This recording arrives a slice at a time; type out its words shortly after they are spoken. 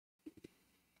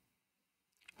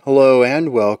Hello and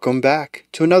welcome back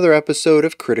to another episode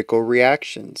of Critical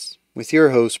Reactions with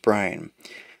your host Bryan.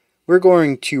 We're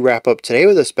going to wrap up today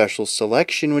with a special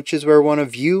selection, which is where one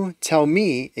of you tell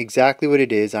me exactly what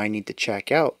it is I need to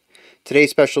check out. Today's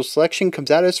special selection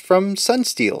comes at us from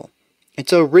Sunsteel.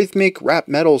 It's a rhythmic rap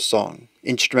metal song,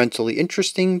 instrumentally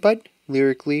interesting but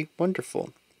lyrically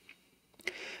wonderful.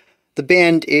 The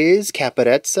band is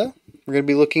CAPAREZZA. We're going to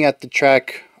be looking at the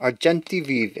track ARGENTI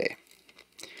VIVE.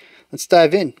 Let's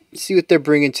dive in, see what they're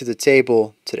bringing to the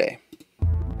table today.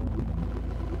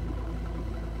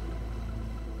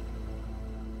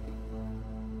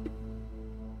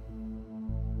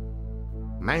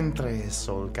 Mentre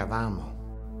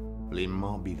solcavamo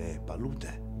l'immobile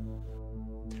palude,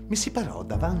 mi si parò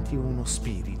davanti uno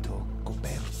spirito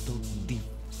coperto di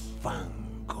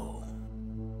fango.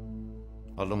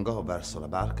 Allungò verso la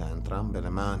barca entrambe le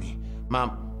mani,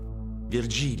 ma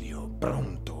Virgilio,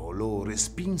 pronto, lo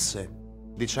respinse,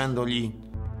 dicendogli: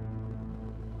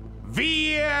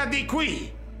 «Via di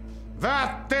qui!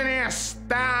 Vattene a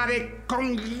stare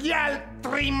con gli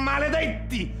altri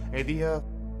maledetti!» Ed io,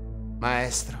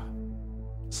 maestro,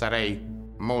 sarei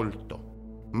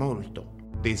molto, molto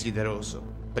desideroso,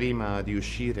 prima di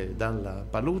uscire dalla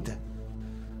palude,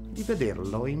 di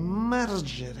vederlo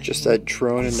immergere. Just that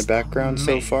drone in the background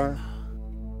so far.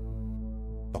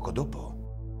 Poco dopo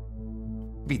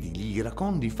vidi gli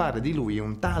iracondi fare di lui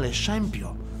un tale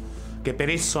scempio che per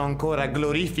esso ancora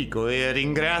glorifico e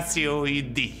ringrazio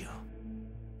Iddio.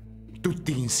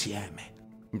 Tutti insieme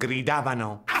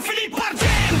gridavano: «A Filippo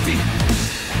Argenti!»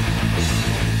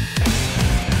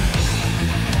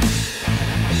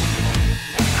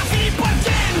 «A Filippo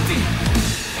Argenti!»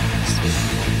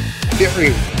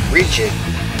 Very rigid.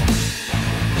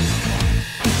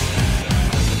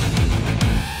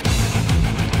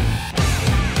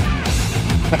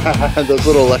 Those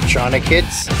little electronic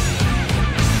hits.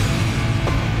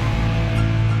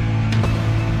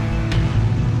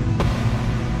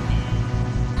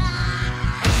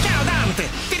 Ciao Dante,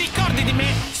 ti ricordi di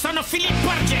me? Sono Filippo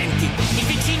Argenti, il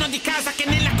vicino di casa che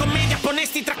nella commedia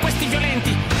ponesti tra questi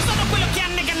violenti. Sono quello che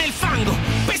annega nel fango,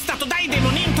 pestato dai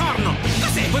demoni intorno.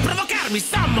 Cos'è? Vuoi provocarmi,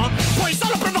 sommo? Puoi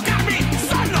solo provocarmi,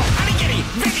 sonno! Alighieri,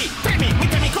 vedi, temi, mi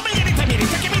temi come ieri temi,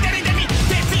 che mi deridemi,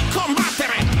 devi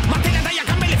combattere. Ma te ne dai a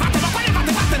gambe le fatte, ma quale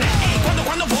fatte vattene? E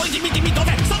quando vuoi dimmi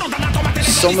dove sono dannato, ma te ne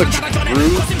do So much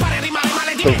groove,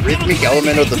 the rhythmic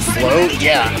element of the flow,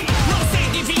 yeah.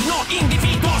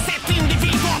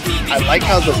 I like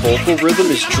how the vocal rhythm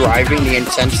is driving the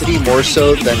intensity more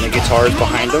so than the guitars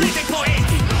behind them.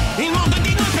 Il mondo è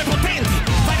di noi prepotenti,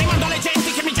 vai rimando alle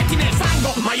genti che mi getti nel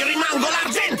fango, ma io rimango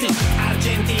l'Argenti.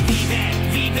 Argenti vive,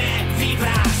 vive,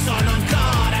 vivrà, sono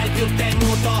ancora il più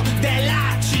temuto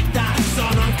della città,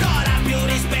 sono ancora più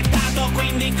rispettato,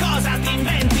 quindi cosa ti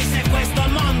inventi? Se questo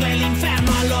mondo è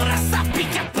l'inferno, allora sappi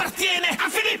che appartiene a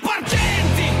Filippo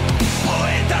Argenti.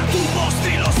 Poeta, tu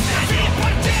mostri lo segno, a Filippo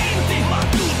Argenti, ma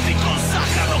tutti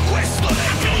consacrano questo regno.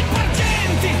 A Filippo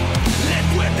Argenti, le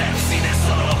tue terzine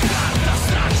sono carta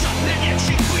straccia, le mie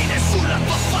cinquine sulla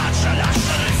tua faccia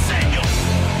lasciano il segno.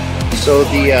 So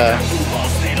the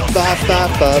bop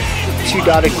bop bop, two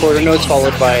dotted quarter notes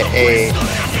followed by a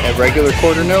regular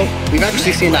quarter note. We've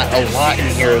actually seen that a lot in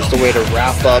here as the way to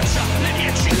wrap up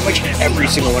pretty much every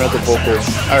single one of the vocal,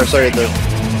 or sorry, the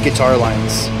guitar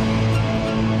lines.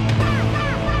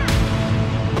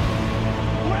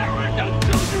 Non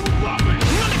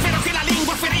è vero che la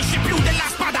lingua ferisce più della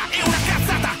spada, è una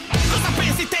cazzata. Cosa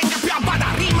pensi tenga più a bada?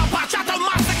 Rima baciata o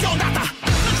mazza chiodata.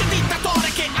 Non c'è dittatore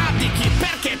che abdichi,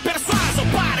 perché persuaso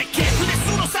pare che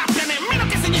nessuno sappia nemmeno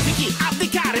che significhi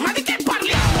abdicare. Ma di che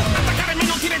parliamo? Attaccare me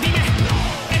non ti redime.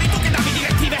 Eri tu che davi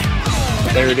direttive.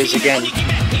 There it is again.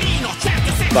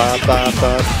 Ba ba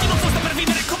ba. Ti non foste per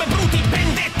vivere come bruti,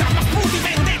 vendetta, ma sputi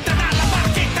vendetta dalla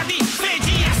barchetta di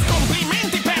regia.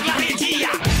 Complimenti per la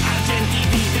regia. Argenti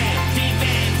vive,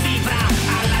 vive, vivrà.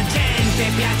 Alla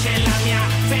gente piace la mia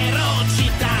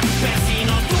ferocità.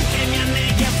 Persino tu che mi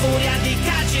anneghi a furia di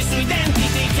calci sui denti,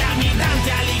 ti chiami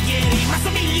Dante Alighieri, ma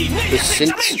somigli negli The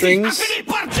synth strings. a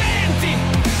Filippo Argenti.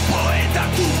 Poeta,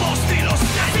 tu mostri lo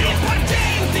segno. Filippo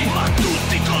Argenti, ma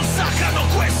tutti consacrano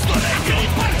questo regno.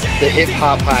 The hip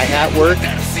hop hi-hat work,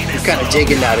 I'm kind of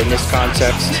digging that in this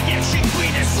context.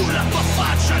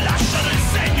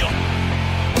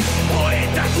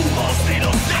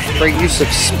 Great use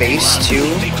of space too.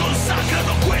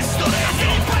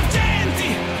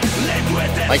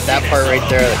 Like that part right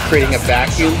there, like creating a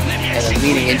vacuum and then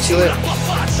leaning into it.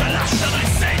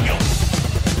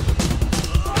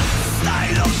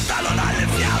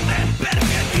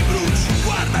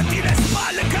 Guardati le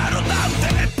spalle, caro Dante,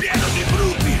 è pieno di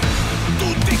bruti.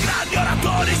 Tutti grandi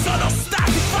oratori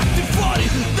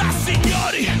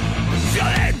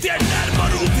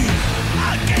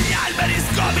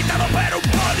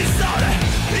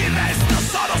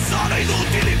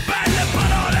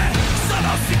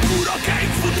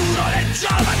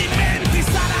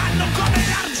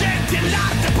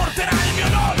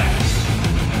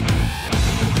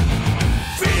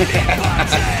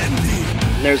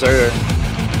And there's our...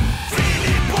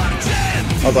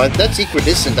 Although that's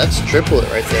equidistant, that's triplet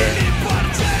right there.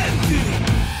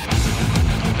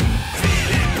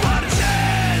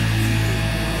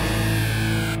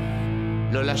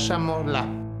 Lo lasciamo là,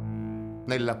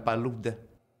 nella palude.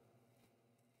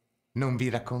 Non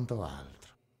vi racconto altro.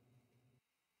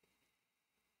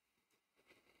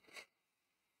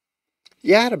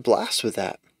 Yeah, I had a blast with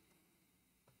that.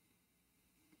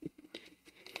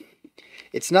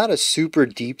 It's not a super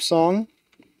deep song,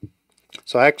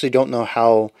 so I actually don't know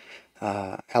how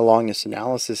long this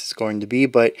analysis is going to be,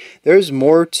 but there's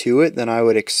more to it than I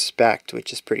would expect,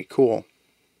 which is pretty cool.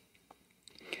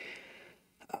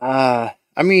 I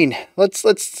mean, let's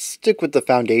stick with the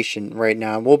foundation right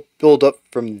now. We'll build up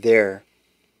from there.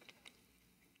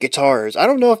 Guitars. I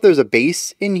don't know if there's a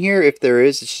bass in here. If there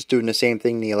is, it's just doing the same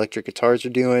thing the electric guitars are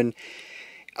doing.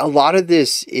 A lot of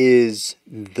this is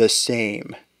the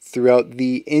same throughout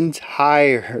the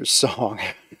entire song.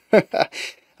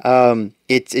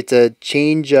 It's a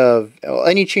change of...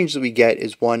 any change that we get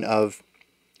is one of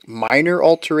minor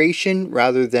alteration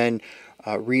rather than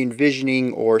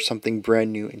re-envisioning or something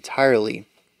brand new entirely.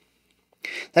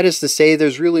 That is to say,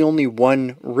 there's really only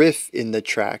one riff in the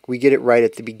track. We get it right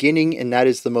at the beginning, and that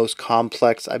is the most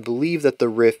complex I believe that the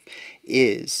riff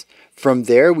is. From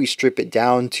there, we strip it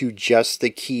down to just the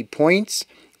key points,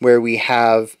 where we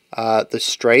have the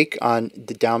strike on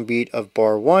the downbeat of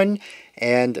bar 1,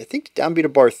 and I think the downbeat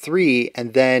of bar 3,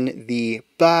 and then the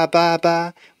ba ba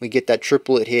ba. We get that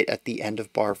triplet hit at the end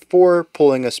of bar 4,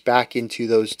 pulling us back into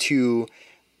those two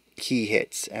key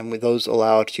hits, and with those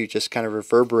allowed to just kind of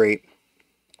reverberate.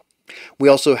 We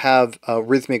also have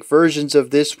rhythmic versions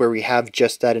of this where we have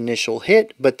just that initial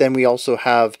hit, but then we also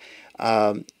have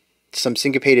some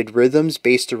syncopated rhythms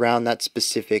based around that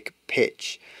specific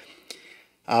pitch.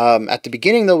 At the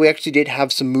beginning, though, we actually did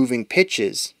have some moving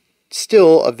pitches.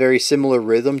 Still a very similar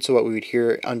rhythm to what we would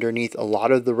hear underneath a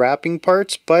lot of the rapping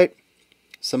parts, but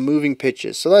some moving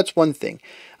pitches. So that's one thing.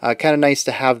 Kind of nice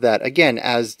to have that, again,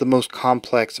 as the most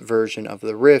complex version of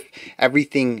the riff.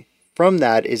 Everything from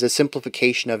that is a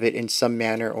simplification of it in some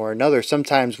manner or another.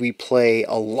 Sometimes we play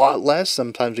a lot less,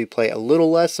 sometimes we play a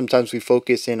little less, sometimes we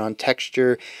focus in on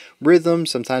texture, rhythm,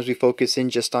 sometimes we focus in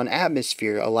just on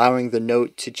atmosphere, allowing the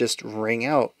note to just ring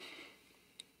out.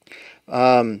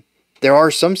 There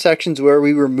are some sections where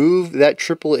we remove that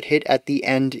triplet hit at the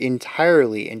end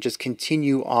entirely and just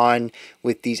continue on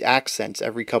with these accents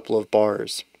every couple of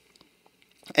bars.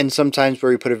 And sometimes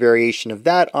where we put a variation of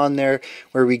that on there,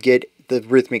 where we get the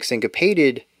rhythmically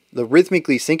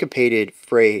syncopated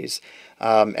phrase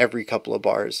every couple of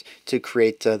bars to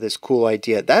create this cool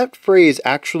idea. That phrase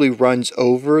actually runs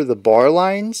over the bar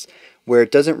lines, where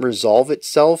it doesn't resolve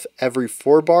itself every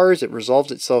 4 bars, it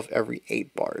resolves itself every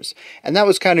 8 bars. And that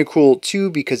was kind of cool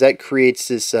too, because that creates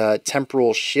this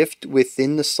temporal shift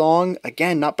within the song,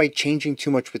 again, not by changing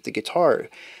too much with the guitar,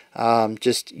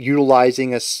 just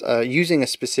utilizing using a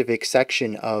specific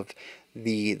section of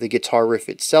the guitar riff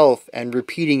itself and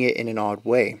repeating it in an odd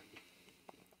way.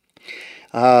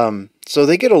 So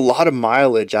they get a lot of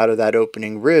mileage out of that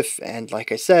opening riff, and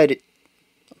like I said,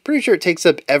 I'm pretty sure it takes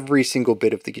up every single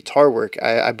bit of the guitar work.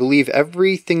 I believe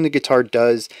everything the guitar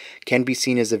does can be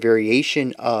seen as a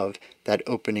variation of that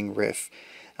opening riff.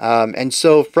 And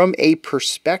so from a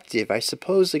perspective, I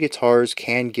suppose the guitars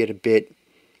can get a bit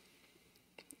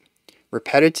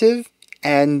repetitive,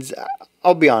 and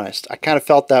I'll be honest, I kind of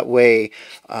felt that way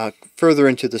further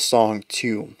into the song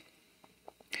too.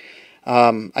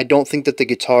 I don't think that the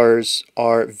guitars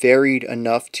are varied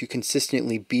enough to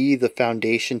consistently be the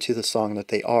foundation to the song that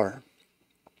they are.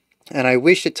 And I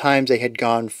wish at times they had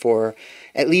gone for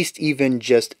at least even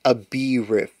just a B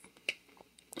riff.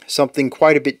 Something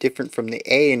quite a bit different from the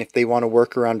A, and if they want to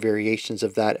work around variations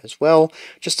of that as well,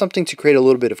 just something to create a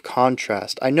little bit of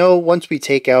contrast. I know once we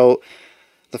take out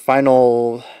the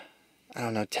final, I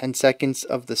don't know, 10 seconds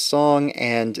of the song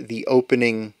and the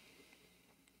opening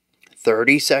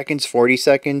 30 seconds, 40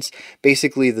 seconds,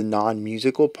 basically the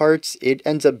non-musical parts, it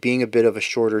ends up being a bit of a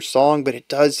shorter song, but it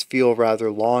does feel rather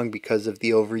long because of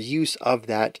the overuse of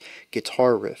that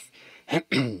guitar riff.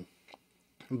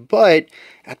 But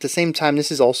at the same time,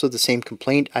 this is also the same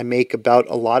complaint I make about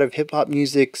a lot of hip-hop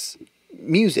music's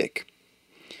music.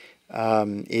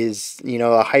 Is, you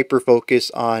know, a hyper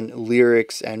focus on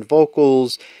lyrics and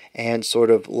vocals and sort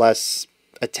of less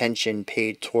attention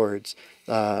paid towards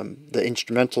the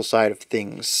instrumental side of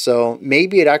things. So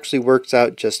maybe it actually works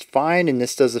out just fine, and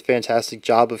this does a fantastic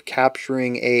job of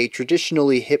capturing a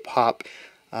traditionally hip-hop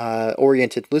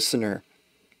oriented listener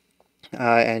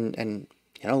and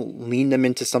you know, lean them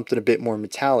into something a bit more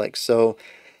metallic. So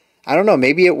I don't know,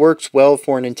 maybe it works well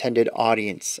for an intended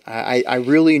audience. I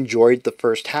really enjoyed the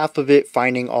first half of it,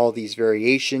 finding all these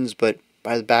variations, but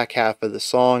by the back half of the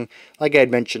song, like I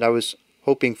had mentioned, I was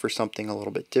hoping for something a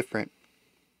little bit different.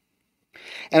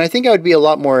 And I think I would be a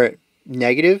lot more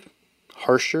negative,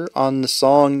 harsher on the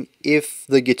song if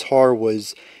the guitar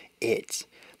was it.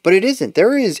 But it isn't.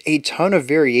 There is a ton of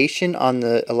variation on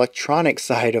the electronic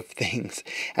side of things.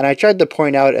 And I tried to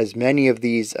point out as many of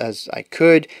these as I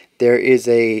could. There is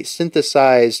a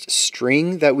synthesized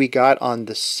string that we got on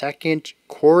the second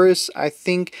chorus, I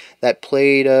think, that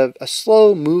played a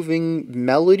slow moving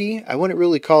melody. I wouldn't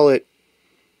really call it,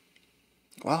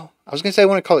 well, I was going to say I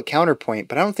want to call it counterpoint,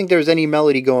 but I don't think there was any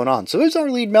melody going on. So it was our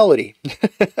lead melody.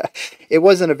 It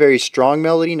wasn't a very strong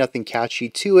melody, nothing catchy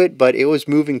to it, but it was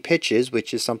moving pitches,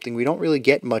 which is something we don't really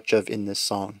get much of in this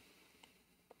song.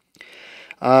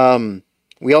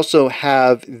 We also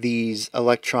have these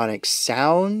electronic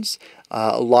sounds,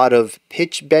 a lot of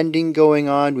pitch bending going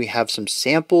on. We have some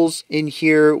samples in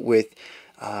here with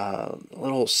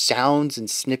little sounds and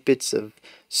snippets of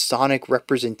sonic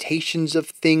representations of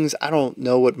things. I don't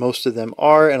know what most of them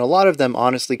are, and a lot of them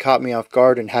honestly caught me off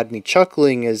guard and had me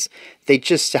chuckling as they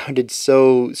just sounded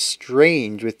so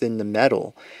strange within the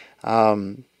metal.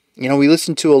 You know, we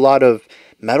listen to a lot of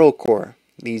metalcore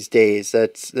these days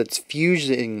that's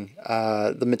fusing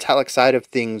the metallic side of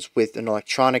things with an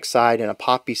electronic side and a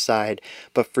poppy side,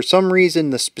 but for some reason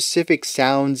the specific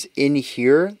sounds in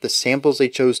here, the samples they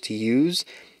chose to use,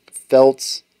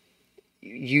 felt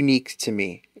unique to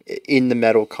me in the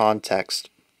metal context.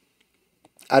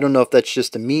 I don't know if that's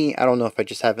just a me. I don't know if I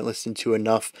just haven't listened to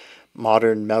enough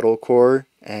modern metalcore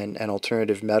and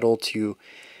alternative metal to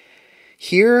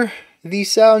hear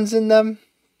these sounds in them.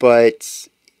 But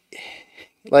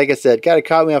like I said, kind of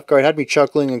caught me off guard, had me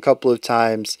chuckling a couple of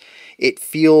times. It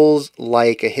feels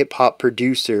like a hip-hop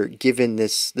producer given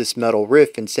this metal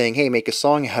riff and saying, hey, make a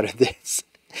song out of this.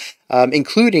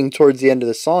 Including towards the end of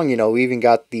the song, you know, we even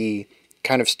got the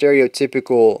kind of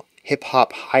stereotypical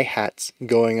hip-hop hi-hats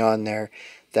going on there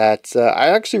that I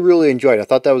actually really enjoyed. I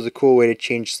thought that was a cool way to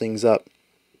change things up.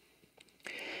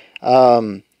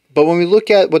 But when we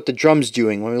look at what the drum's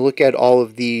doing, when we look at all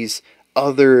of these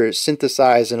other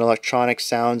synthesized and electronic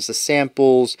sounds, the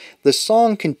samples, the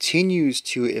song continues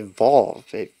to evolve.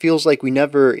 It feels like we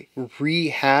never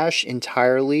rehash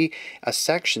entirely a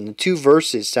section. The two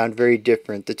verses sound very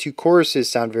different. The two choruses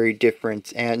sound very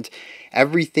different. And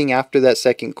everything after that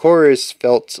second chorus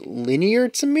felt linear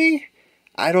to me.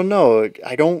 I don't know.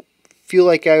 I don't feel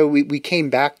like we came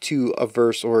back to a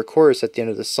verse or a chorus at the end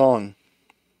of the song.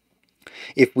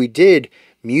 If we did,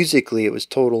 musically, it was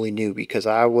totally new because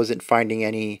I wasn't finding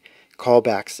any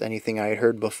callbacks, anything I had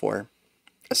heard before.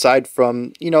 Aside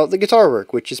from, you know, the guitar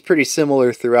work, which is pretty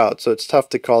similar throughout. So it's tough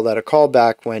to call that a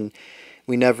callback when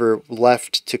we never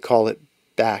left to call it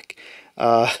back.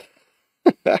 But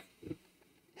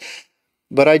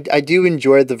I do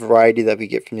enjoy the variety that we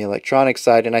get from the electronic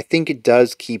side, and I think it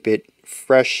does keep it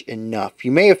fresh enough.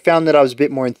 You may have found that I was a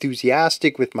bit more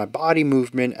enthusiastic with my body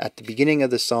movement at the beginning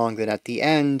of the song than at the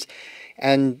end.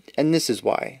 And this is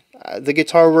why. The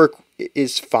guitar work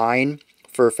is fine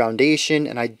for a foundation,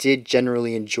 and I did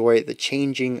generally enjoy the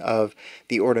changing of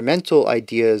the ornamental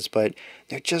ideas, but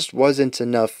there just wasn't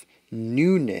enough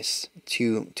newness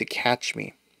to catch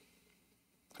me.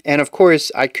 And of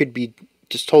course, I could be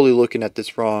just totally looking at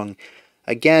this wrong.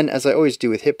 Again, as I always do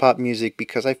with hip-hop music,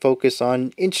 because I focus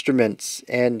on instruments,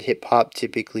 and hip-hop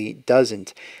typically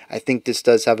doesn't. I think this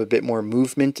does have a bit more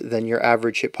movement than your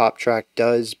average hip-hop track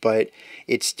does, but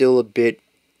it's still a bit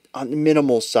on the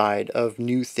minimal side of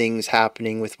new things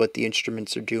happening with what the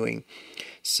instruments are doing.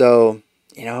 So,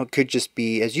 you know, it could just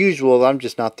be, as usual, I'm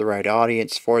just not the right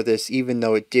audience for this, even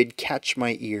though it did catch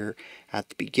my ear at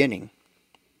the beginning.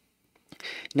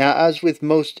 Now, as with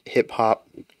most hip-hop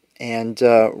and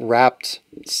rapped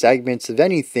segments of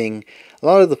anything, a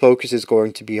lot of the focus is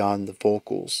going to be on the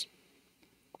vocals.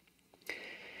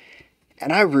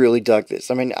 And I really dug this.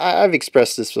 I mean, I've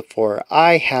expressed this before.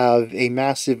 I have a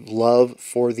massive love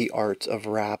for the art of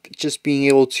rap. Just being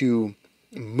able to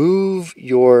move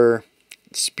your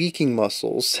speaking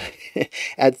muscles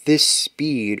at this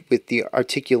speed with the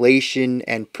articulation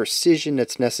and precision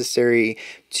that's necessary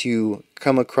to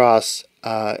come across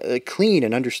clean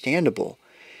and understandable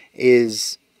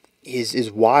is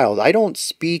wild. I don't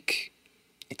speak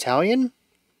Italian,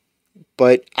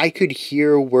 but I could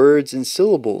hear words and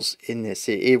syllables in this.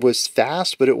 It was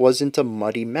fast, but it wasn't a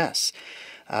muddy mess.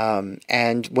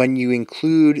 And when you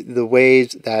include the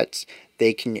ways that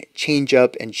they can change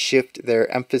up and shift their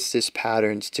emphasis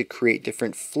patterns to create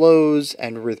different flows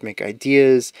and rhythmic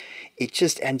ideas. It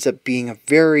just ends up being a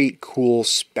very cool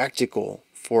spectacle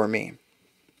for me.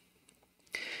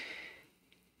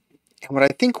 And what I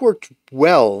think worked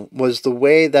well was the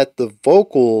way that the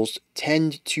vocals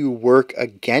tend to work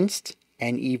against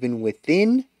and even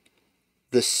within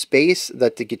the space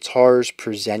that the guitars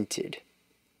presented,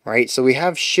 right? So we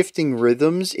have shifting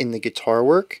rhythms in the guitar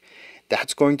work.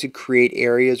 That's going to create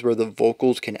areas where the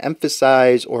vocals can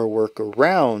emphasize or work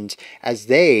around as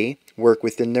they work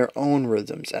within their own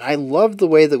rhythms. And I love the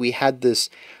way that we had this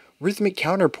rhythmic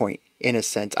counterpoint in a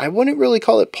sense. I wouldn't really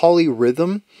call it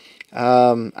polyrhythm.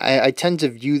 I tend to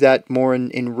view that more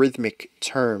in rhythmic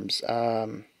terms,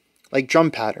 like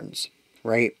drum patterns,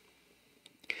 right?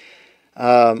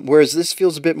 Whereas this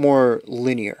feels a bit more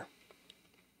linear.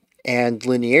 And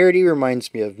linearity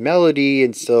reminds me of melody,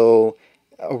 and so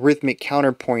a rhythmic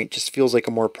counterpoint just feels like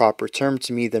a more proper term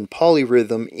to me than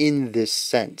polyrhythm in this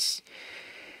sense.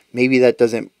 Maybe that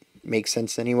doesn't make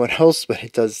sense to anyone else, but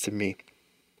it does to me.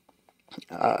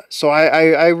 So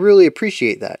I really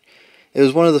appreciate that. It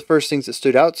was one of the first things that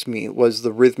stood out to me was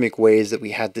the rhythmic ways that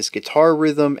we had this guitar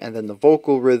rhythm and then the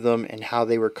vocal rhythm and how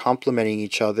they were complementing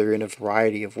each other in a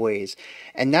variety of ways.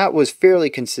 And that was fairly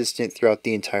consistent throughout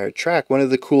the entire track. One of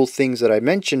the cool things that I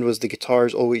mentioned was the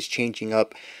guitars always changing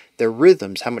up their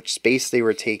rhythms, how much space they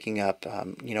were taking up,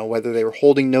 whether they were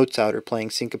holding notes out or playing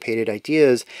syncopated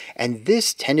ideas. And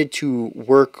this tended to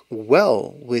work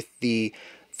well with the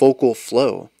vocal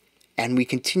flow. And we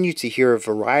continue to hear a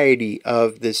variety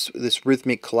of this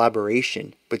rhythmic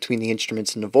collaboration between the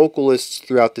instruments and the vocalists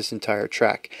throughout this entire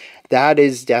track. That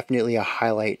is definitely a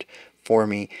highlight for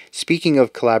me. Speaking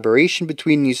of collaboration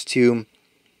between these two,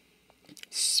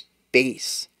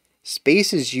 space.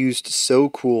 Space is used so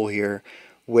cool here,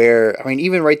 where, I mean,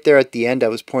 even right there at the end, I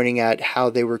was pointing at how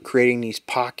they were creating these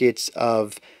pockets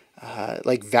of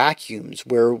like vacuums,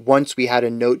 where once we had a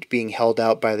note being held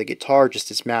out by the guitar, just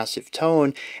this massive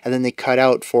tone, and then they cut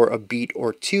out for a beat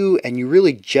or two, and you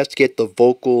really just get the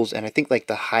vocals, and I think like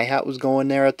the hi-hat was going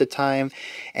there at the time,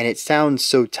 and it sounds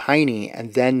so tiny,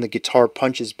 and then the guitar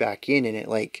punches back in, and it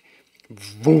like,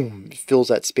 boom, fills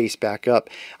that space back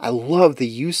up. I love the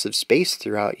use of space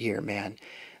throughout here, man.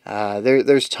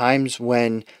 There's times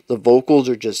when the vocals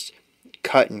are just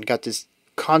cut and got this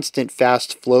constant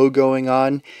fast flow going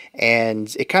on,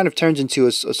 and it kind of turns into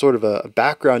a sort of a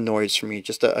background noise for me,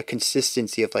 just a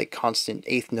consistency of like constant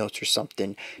eighth notes or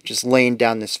something, just laying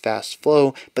down this fast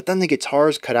flow. But then the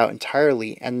guitars cut out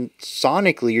entirely, and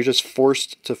sonically you're just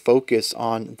forced to focus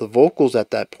on the vocals at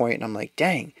that point, and I'm like,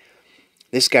 dang,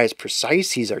 this guy's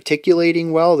precise, he's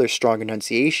articulating well, there's strong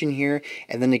enunciation here,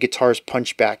 and then the guitars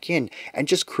punch back in. And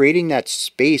just creating that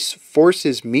space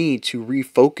forces me to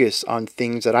refocus on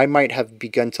things that I might have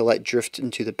begun to let drift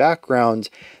into the background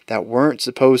that weren't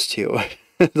supposed to.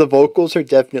 The vocals are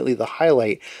definitely the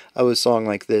highlight of a song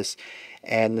like this,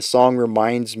 and the song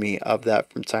reminds me of that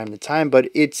from time to time. But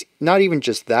it's not even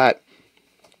just that.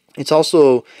 It's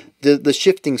also the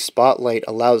shifting spotlight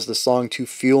allows the song to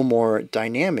feel more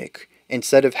dynamic.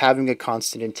 Instead of having a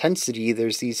constant intensity,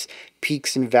 there's these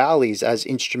peaks and valleys as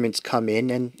instruments come in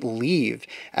and leave,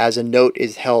 as a note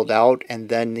is held out and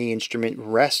then the instrument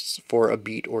rests for a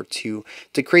beat or two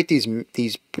to create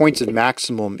these points of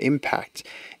maximum impact.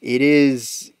 It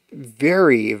is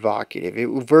very evocative.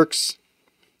 It works,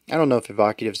 I don't know if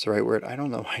evocative is the right word. I don't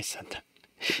know why I said that.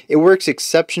 It works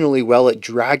exceptionally well at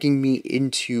dragging me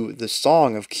into the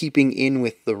song, of keeping in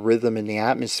with the rhythm and the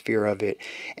atmosphere of it.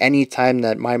 Anytime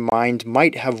that my mind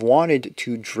might have wanted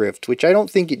to drift, which I don't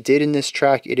think it did in this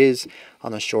track, it is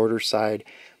on the shorter side.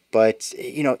 But,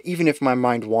 you know, even if my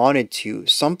mind wanted to,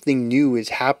 something new is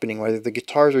happening, whether the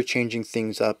guitars are changing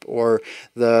things up or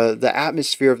the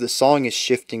atmosphere of the song is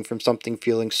shifting from something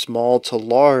feeling small to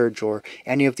large, or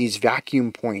any of these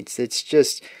vacuum points. It's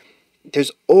just,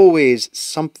 there's always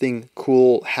something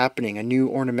cool happening, a new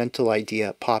ornamental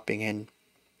idea popping in.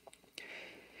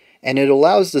 And it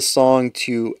allows the song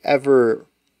to ever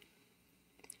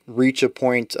reach a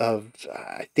point of,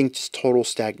 I think, just total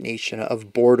stagnation,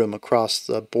 of boredom across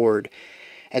the board.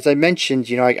 As I mentioned,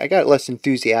 you know, I got less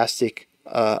enthusiastic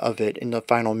of it in the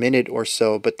final minute or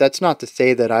so, but that's not to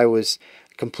say that I was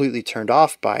completely turned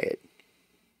off by it.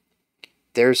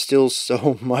 There's still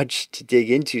so much to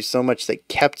dig into, so much that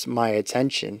kept my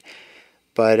attention.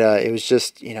 But it was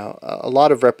just, you know, a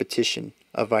lot of repetition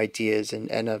of ideas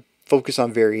and a focus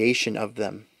on variation of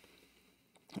them,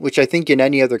 which I think in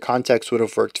any other context would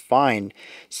have worked fine.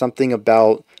 Something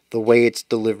about the way it's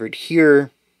delivered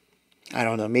here, I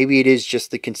don't know, maybe it is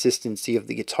just the consistency of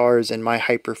the guitars and my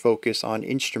hyper focus on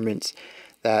instruments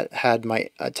that had my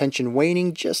attention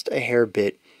waning just a hair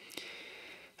bit.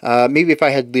 Maybe if I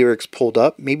had lyrics pulled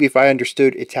up, maybe if I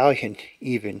understood Italian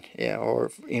even, yeah,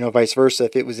 or, vice versa,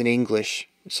 if it was in English.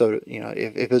 So,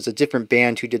 if it was a different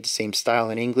band who did the same style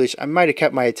in English, I might have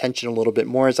kept my attention a little bit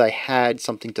more as I had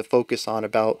something to focus on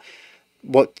about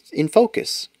what's in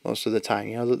focus most of the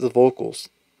time, the vocals.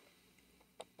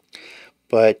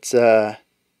 But, yeah,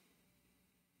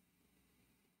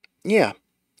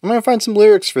 I'm going to find some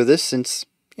lyrics for this since,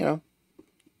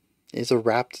 it's a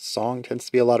rapped song. Tends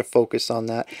to be a lot of focus on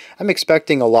that. I'm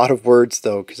expecting a lot of words,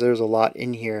 though, because there's a lot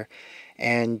in here.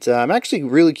 And I'm actually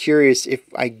really curious if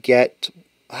I get...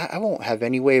 I won't have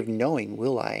any way of knowing,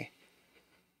 will I?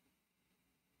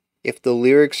 If the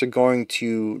lyrics are going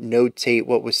to notate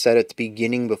what was said at the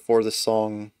beginning before the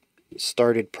song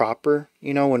started proper,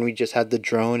 when we just had the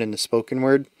drone and the spoken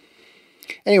word.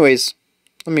 Anyways,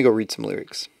 let me go read some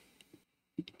lyrics.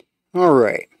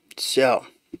 Alright, so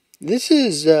this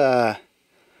is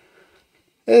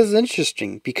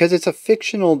interesting because it's a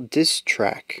fictional diss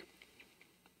track.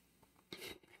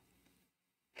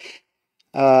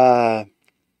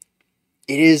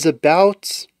 It is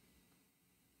about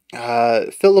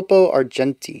Filippo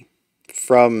Argenti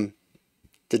from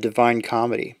the Divine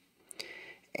Comedy.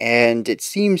 And it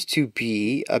seems to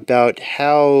be about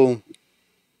how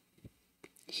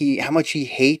much he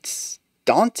hates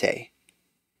Dante.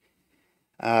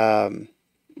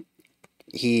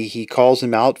 He calls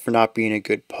him out for not being a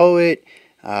good poet.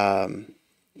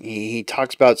 He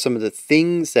talks about some of the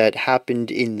things that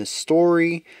happened in the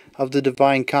story of the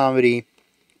Divine Comedy.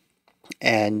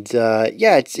 And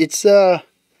yeah,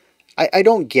 I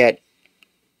don't get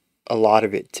a lot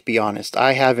of it, to be honest.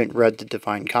 I haven't read the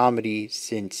Divine Comedy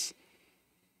since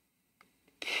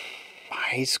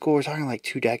high school. We're talking like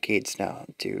 2 decades now,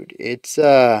 dude. It's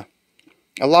a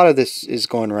lot of this is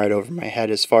going right over my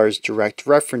head as far as direct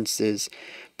references,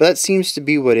 but that seems to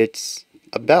be what it's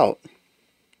about.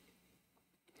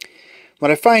 What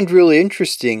I find really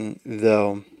interesting,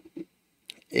 though,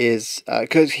 is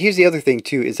because here's the other thing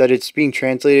too, is that it's being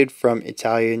translated from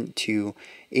Italian to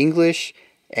English,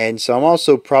 and so I'm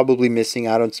also probably missing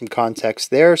out on some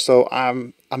context there. So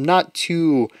I'm not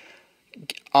too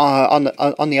on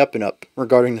the up and up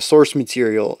regarding the source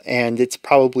material, and it's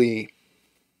probably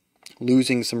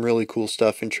losing some really cool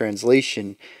stuff in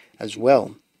translation as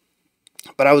well.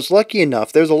 But I was lucky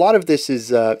enough. There's a lot of this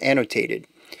is annotated.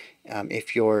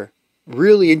 If you're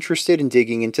really interested in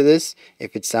digging into this,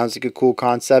 if it sounds like a cool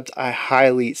concept, I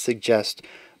highly suggest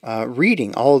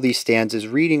reading all of these stanzas,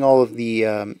 reading all of the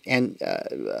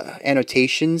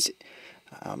annotations.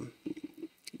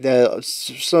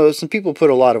 So some people put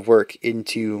a lot of work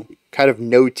into kind of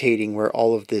notating where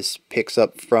all of this picks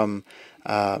up from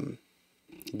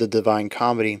the Divine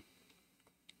Comedy.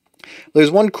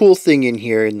 There's one cool thing in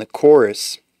here in the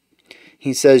chorus.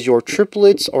 He says, "Your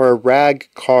triplets are a rag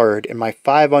card, and my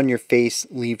 5 on your face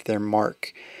leave their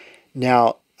mark."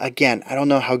 Now, again, I don't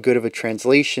know how good of a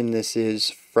translation this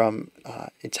is from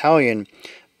Italian,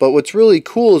 but what's really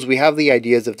cool is we have the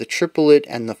ideas of the triplet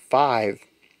and the 5.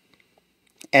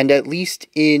 And at least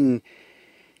in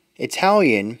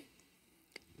Italian,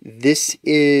 this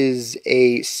is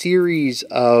a series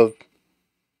of,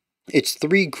 it's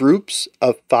 3 groups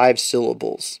of 5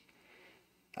 syllables.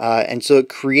 And so it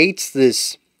creates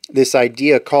this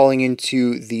idea calling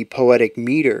into the poetic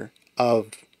meter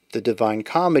of the Divine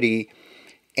Comedy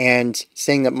and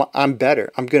saying that I'm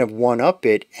better, I'm going to one-up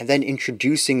it, and then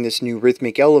introducing this new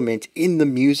rhythmic element in the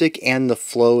music and the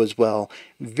flow as well.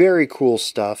 Very cool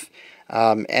stuff.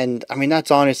 And I mean,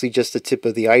 that's honestly just the tip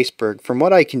of the iceberg. From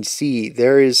what I can see,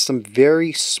 there is some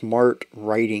very smart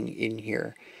writing in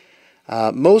here.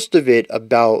 Most of it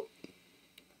about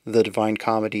the Divine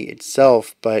Comedy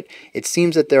itself, but it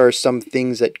seems that there are some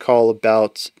things that call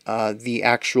about the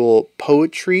actual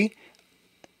poetry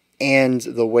and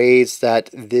the ways that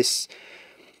this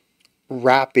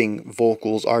rapping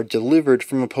vocals are delivered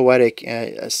from a poetic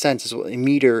sense, as well,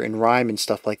 meter and rhyme and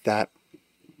stuff like that.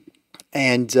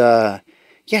 And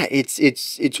yeah,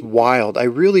 it's wild. I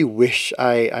really wish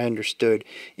I understood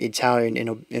Italian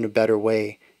in a better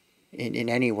way, in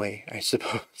any way, I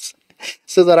suppose.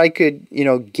 So that I could,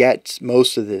 get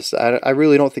most of this. I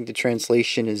really don't think the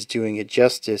translation is doing it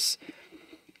justice.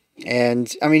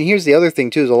 And, I mean, here's the other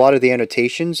thing, too, is a lot of the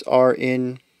annotations are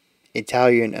in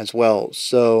Italian as well.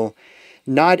 So,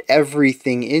 not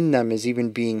everything in them is even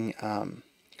being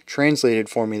translated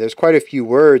for me. There's quite a few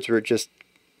words where it just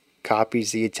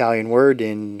copies the Italian word,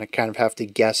 and I kind of have to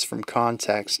guess from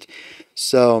context.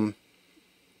 So,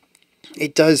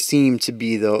 it does seem to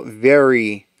be, though,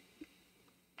 very...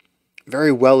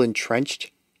 very well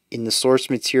entrenched in the source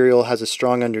material, has a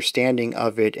strong understanding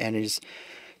of it, and is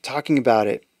talking about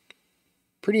it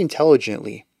pretty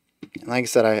intelligently. And like I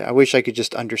said, I wish I could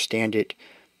just understand it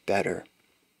better.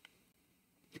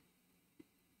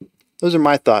 Those are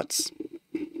my thoughts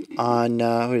on,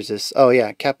 what is this? Oh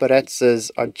yeah,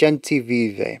 Caparezza's Argenti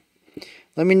Vive.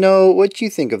 Let me know what you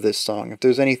think of this song. If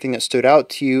there's anything that stood out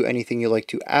to you, anything you'd like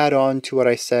to add on to what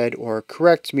I said or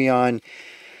correct me on,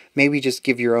 maybe just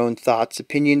give your own thoughts,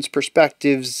 opinions,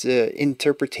 perspectives,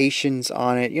 interpretations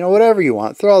on it. You know, whatever you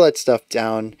want. Throw all that stuff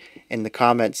down in the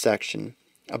comment section.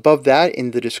 Above that,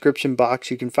 in the description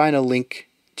box, you can find a link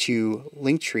to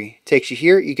Linktree. Takes you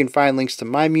here. You can find links to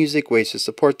my music, ways to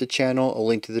support the channel, a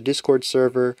link to the Discord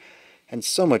server, and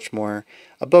so much more.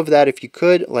 Above that, if you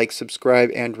could, like,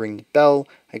 subscribe, and ring the bell.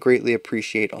 I greatly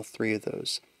appreciate all three of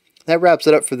those. That wraps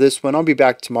it up for this one. I'll be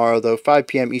back tomorrow, though, 5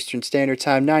 p.m. Eastern Standard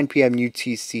Time, 9 p.m.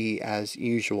 UTC, as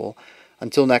usual.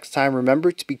 Until next time,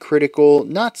 remember to be critical,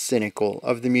 not cynical,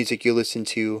 of the music you listen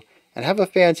to, and have a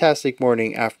fantastic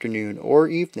morning, afternoon, or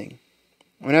evening,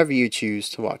 whenever you choose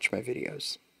to watch my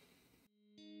videos.